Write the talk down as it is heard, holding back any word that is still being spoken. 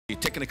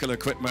Technical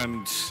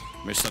equipment,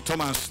 Mr.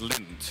 Thomas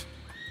Lind.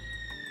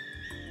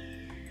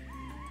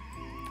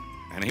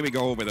 And here we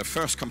go with the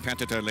first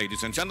competitor,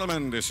 ladies and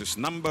gentlemen. This is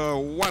number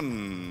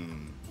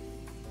 1.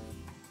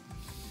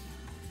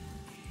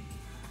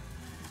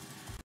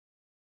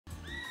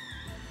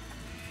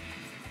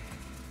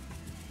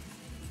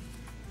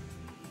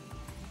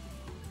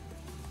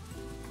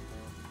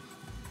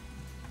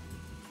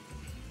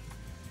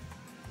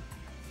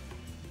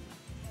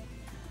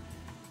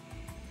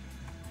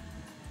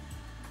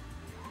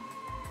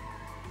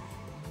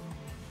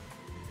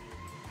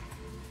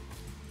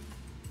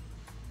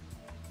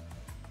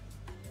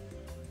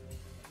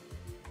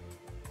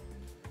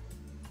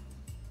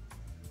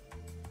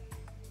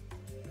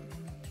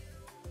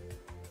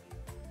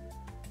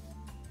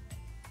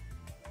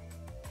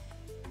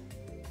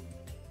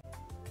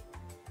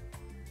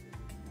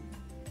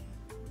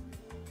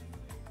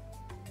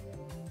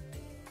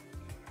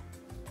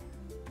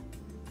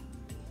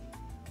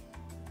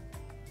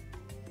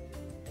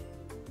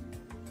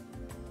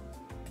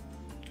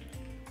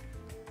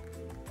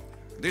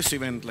 This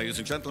event, ladies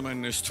and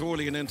gentlemen, is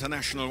truly an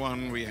international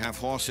one. We have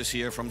horses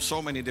here from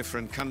so many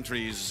different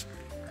countries.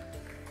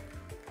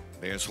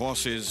 There's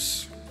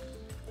horses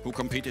who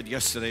competed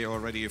yesterday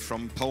already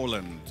from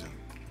Poland,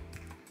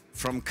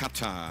 from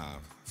Qatar,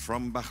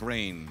 from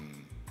Bahrain,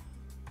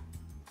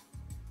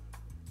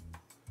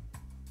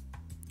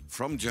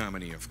 from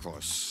Germany, of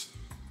course.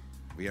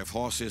 We have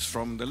horses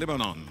from the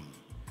Lebanon.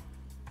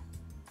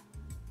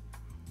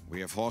 We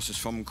have horses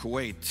from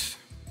Kuwait.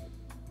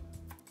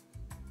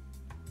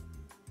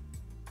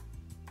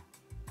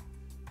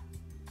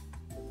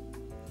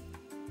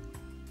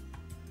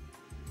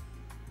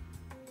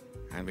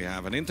 And we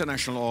have an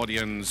international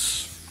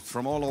audience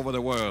from all over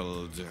the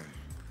world.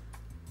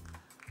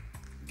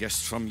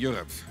 Guests from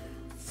Europe,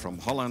 from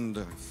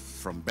Holland,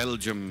 from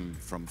Belgium,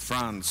 from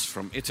France,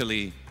 from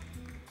Italy,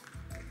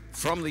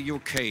 from the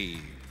UK,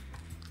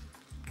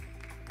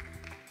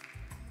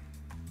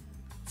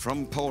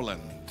 from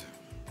Poland,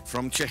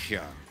 from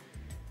Czechia,